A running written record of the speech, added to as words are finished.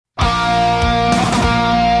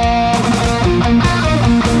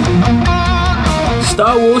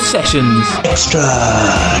Star Wars Sessions Extra.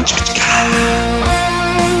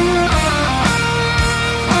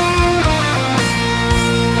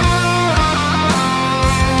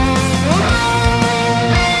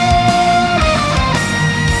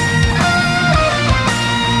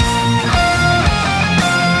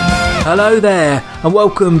 Hello there, and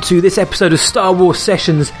welcome to this episode of Star Wars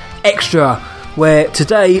Sessions Extra, where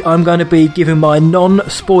today I'm going to be giving my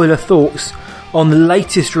non-spoiler thoughts on the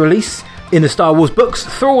latest release in the Star Wars books,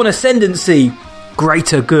 Thrawn Ascendancy,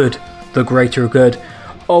 Greater Good, The Greater Good,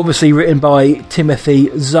 obviously written by Timothy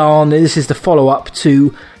Zahn. This is the follow-up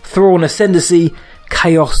to Thrawn Ascendancy,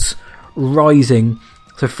 Chaos Rising.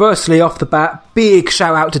 So firstly, off the bat, big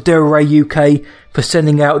shout out to Del Rey UK for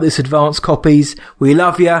sending out this advanced copies. We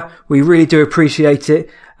love you. We really do appreciate it.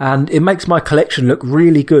 And it makes my collection look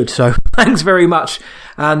really good. So thanks very much.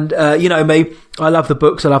 And, you know me, I love the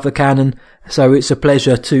books. I love the canon. So it's a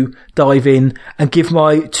pleasure to dive in and give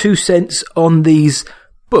my 2 cents on these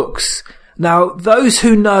books. Now, those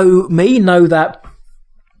who know me know that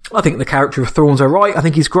I think the character of Thrawn's alright. I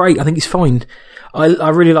think he's great. I think he's fine. I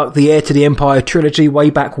really like the Heir to the Empire trilogy way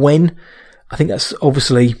back when. I think that's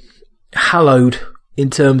obviously hallowed in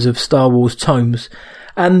terms of Star Wars tomes.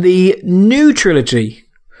 And the new trilogy,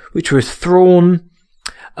 which was Thrawn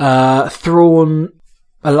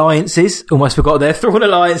Alliances, almost forgot there, Thrawn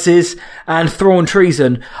Alliances and Thrawn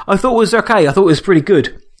Treason, I thought was okay. I thought it was pretty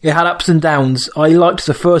good. It had ups and downs. I liked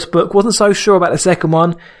the first book, wasn't so sure about the second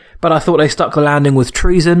one, but I thought they stuck the landing with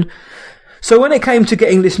Treason. So when it came to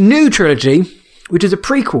getting this new trilogy, which is a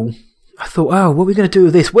prequel, I thought, oh, what are we going to do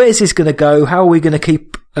with this? Where's this going to go? How are we going to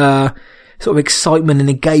keep sort of excitement and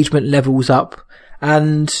engagement levels up?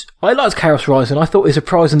 And I liked Chaos Rising. I thought it was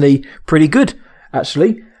surprisingly pretty good,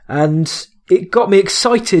 actually. And it got me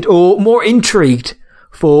excited or more intrigued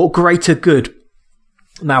for Greater Good.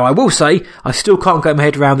 Now, I will say, I still can't get my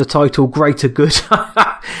head around the title Greater Good.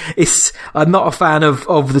 I'm not a fan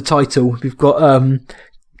of the title. We've got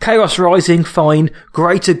Chaos Rising, fine,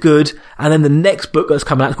 Greater Good, and then the next book that's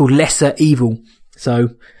coming out is called Lesser Evil. So,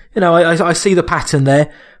 you know, I see the pattern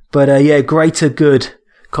there, but yeah, Greater Good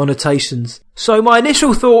connotations. So my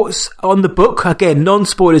initial thoughts on the book, again,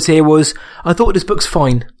 non-spoilers here, was I thought this book's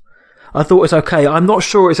fine. I thought it's okay. I'm not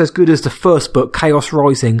sure it's as good as the first book, Chaos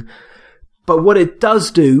Rising, but what it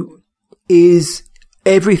does do is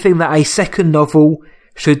everything that a second novel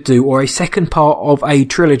should do, or a second part of a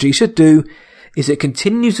trilogy should do, is it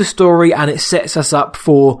continues the story and it sets us up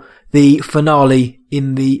for the finale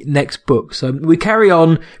in the next book. So we carry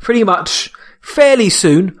on pretty much fairly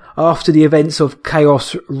soon after the events of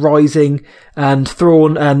Chaos Rising, and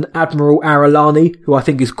Thrawn and Admiral Ar'alani, who I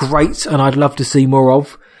think is great and I'd love to see more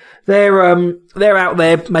of. They're out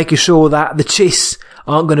there making sure that the Chiss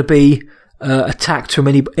aren't going to be attacked from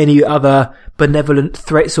any other benevolent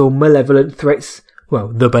threats or malevolent threats. Well,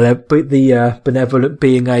 the benevolent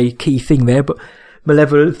being a key thing there, but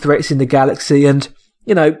malevolent threats in the galaxy. And,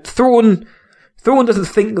 you know, Thrawn doesn't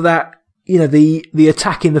think that, you know, the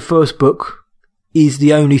attack in the first book is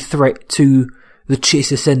the only threat to the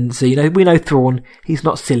Chiss ascendancy. You know, we know Thrawn, he's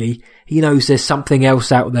not silly. He knows there's something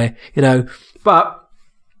else out there, you know. But,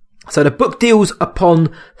 so the book deals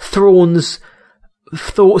upon Thrawn's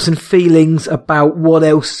thoughts and feelings about what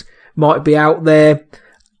else might be out there.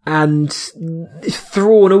 And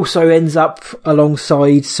Thrawn also ends up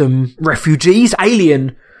alongside some refugees,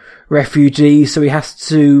 alien refugees, so he has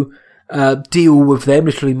to deal with them,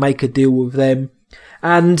 literally make a deal with them.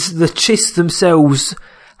 And the Chiss themselves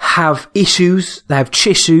have issues, they have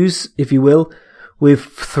chissues, if you will, with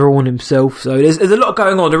Thrawn himself. So there's a lot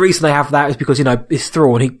going on. The reason they have that is because, you know, it's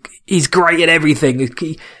Thrawn. He's great at everything.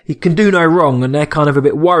 He can do no wrong, and they're kind of a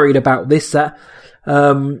bit worried about this, that,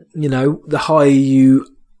 you know, the higher you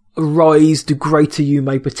rise, the greater you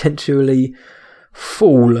may potentially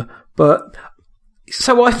fall. But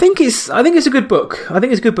so I think it's a good book. I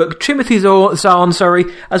think it's a good book. Timothy Zahn,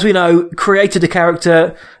 as we know, created the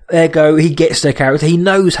character. Ergo, he gets the character. He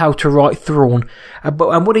knows how to write Thrawn. And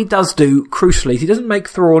what he does do, crucially, is he doesn't make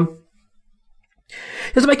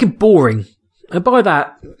him boring. And by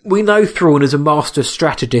that, we know Thrawn is a master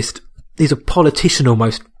strategist. He's a politician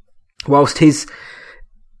almost. Whilst he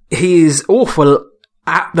is awful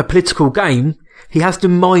at the political game, he has the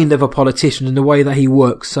mind of a politician in the way that he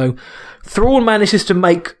works. So Zahn manages to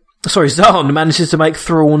make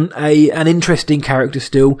Thrawn an interesting character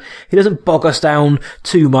still. He doesn't bog us down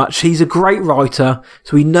too much. He's a great writer,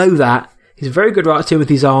 so we know that. He's a very good writer,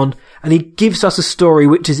 Timothy Zahn, and he gives us a story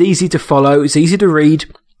which is easy to follow, it's easy to read.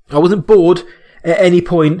 I wasn't bored at any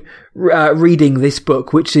point reading this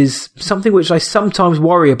book, which is something which I sometimes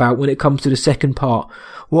worry about when it comes to the second part.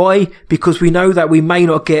 Why? Because we know that we may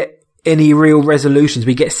not get any real resolutions.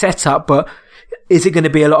 We get set up, but is it going to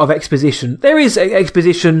be a lot of exposition? There is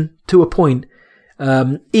exposition to a point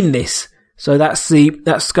in this, so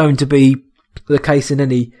that's going to be the case in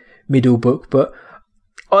any middle book. But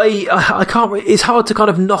I can't. It's hard to kind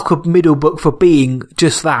of knock a middle book for being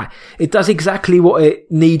just that. It does exactly what it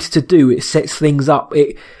needs to do. It sets things up.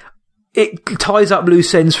 It ties up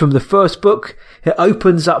loose ends from the first book. It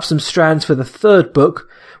opens up some strands for the third book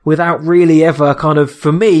without really ever kind of,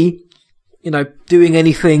 for me, doing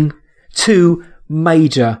anything too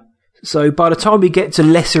major. So by the time we get to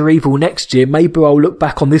Lesser Evil next year, maybe I'll look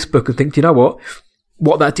back on this book and think, you know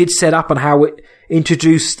what that did set up and how it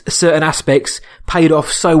introduced certain aspects paid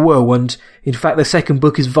off so well. And in fact, the second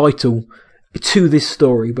book is vital to this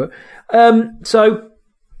story. But, so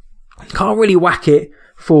can't really whack it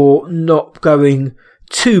for not going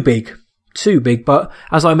too big. But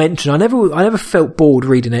as I mentioned, I never felt bored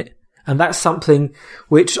reading it. And that's something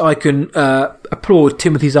which I can applaud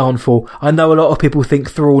Timothy Zahn for. I know a lot of people think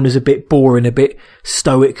Thrawn is a bit boring, a bit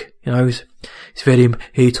stoic.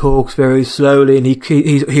 He talks very slowly, and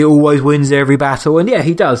he always wins every battle. And yeah,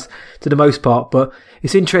 he does to the most part. But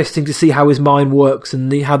it's interesting to see how his mind works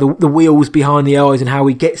and how the wheels behind the eyes and how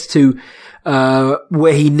he gets to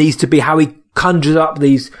where he needs to be, how he conjures up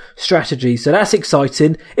these strategies. So that's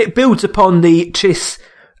exciting. It builds upon the Chiss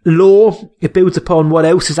lore. It builds upon what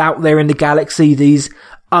else is out there in the galaxy, these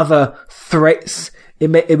other threats.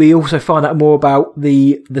 We also find out more about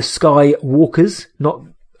the Skywalkers, not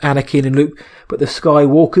Anakin and Luke, but the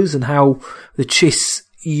Skywalkers, and how the Chiss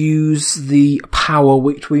use the power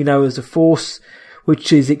which we know as the Force,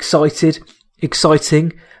 which is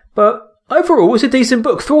exciting. But overall, it's a decent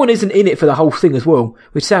book. Thrawn isn't in it for the whole thing as well,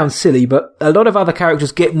 which sounds silly, but a lot of other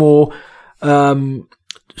characters get more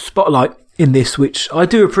spotlight in this, which I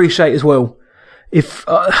do appreciate as well.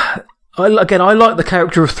 I like the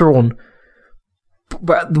character of Thrawn,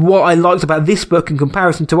 but what I liked about this book in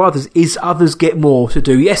comparison to others is others get more to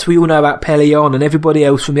do. Yes, we all know about Pellaeon and everybody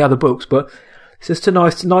else from the other books, but it's just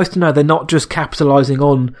nice to know they're not just capitalising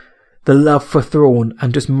on the love for Thrawn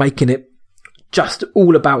and just making it just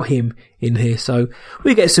all about him in here. So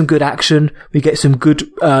we get some good action, we get some good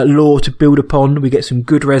lore to build upon, we get some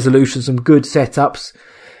good resolutions, some good setups.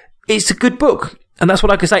 It's a good book, and that's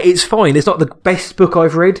what I can say. It's fine. It's not the best book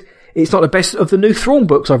I've read. It's not the best of the new Thrawn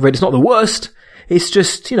books I've read. It's not the worst. It's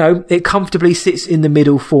just, it comfortably sits in the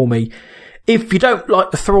middle for me. If you don't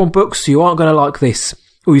like the Thrawn books, you aren't going to like this.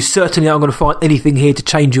 Or you certainly aren't going to find anything here to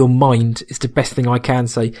change your mind. It's the best thing I can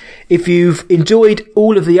say. If you've enjoyed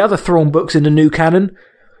all of the other Thrawn books in the new canon,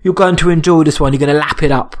 you're going to enjoy this one. You're going to lap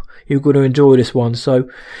it up. You're going to enjoy this one.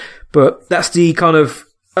 But that's the kind of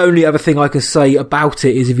only other thing I can say about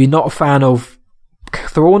it, is if you're not a fan of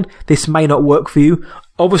Thrawn, this may not work for you.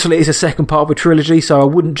 Obviously, it's a second part of a trilogy, so I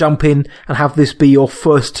wouldn't jump in and have this be your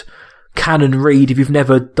first canon read if you've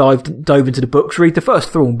never dove into the books. Read the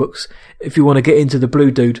first Thrawn books if you want to get into the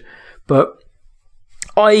Blue Dude. But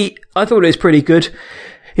I thought it was pretty good.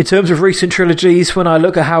 In terms of recent trilogies, when I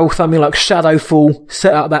look at how something like Shadowfall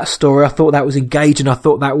set up that story, I thought that was engaging. I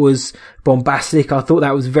thought that was bombastic. I thought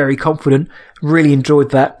that was very confident. Really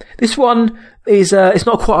enjoyed that. This one is, it's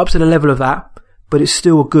not quite up to the level of that, but it's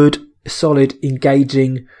still a good, solid,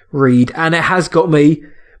 engaging read. And it has got me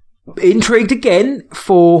intrigued again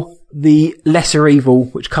for the Lesser Evil,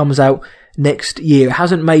 which comes out next year. It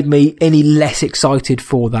hasn't made me any less excited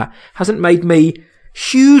for that. Hasn't made me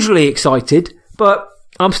hugely excited, but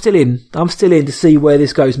I'm still in to see where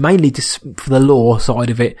this goes, mainly for the lore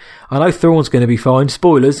side of it. I know Thrawn's going to be fine.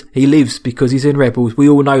 Spoilers, he lives because he's in Rebels. We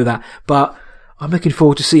all know that. But I'm looking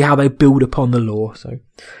forward to see how they build upon the lore. So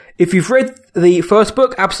if you've read the first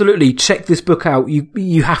book, absolutely check this book out.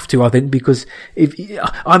 You have to, I think, because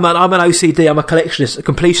I'm an OCD, I'm a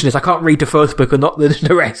completionist. I can't read the first book and not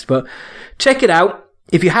the rest. But check it out.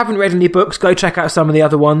 If you haven't read any books, go check out some of the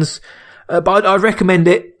other ones. But I'd recommend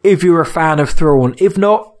it if you're a fan of Thrawn. If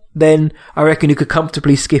not, then I reckon you could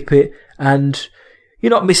comfortably skip it and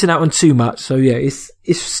you're not missing out on too much. So yeah,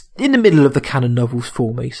 it's in the middle of the canon novels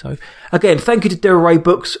for me. So again, thank you to Del Rey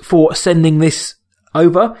Books for sending this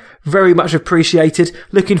over. Very much appreciated.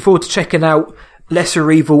 Looking forward to checking out Lesser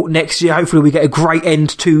Evil next year. Hopefully we get a great end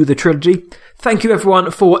to the trilogy. Thank you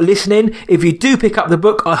everyone for listening. If you do pick up the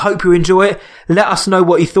book, I hope you enjoy it. Let us know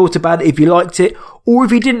what you thought about it, if you liked it, or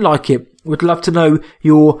if you didn't like it. Would love to know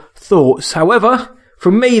your thoughts. However,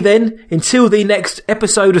 from me then, until the next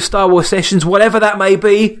episode of Star Wars Sessions, whatever that may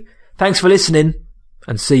be, thanks for listening,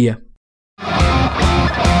 and see ya.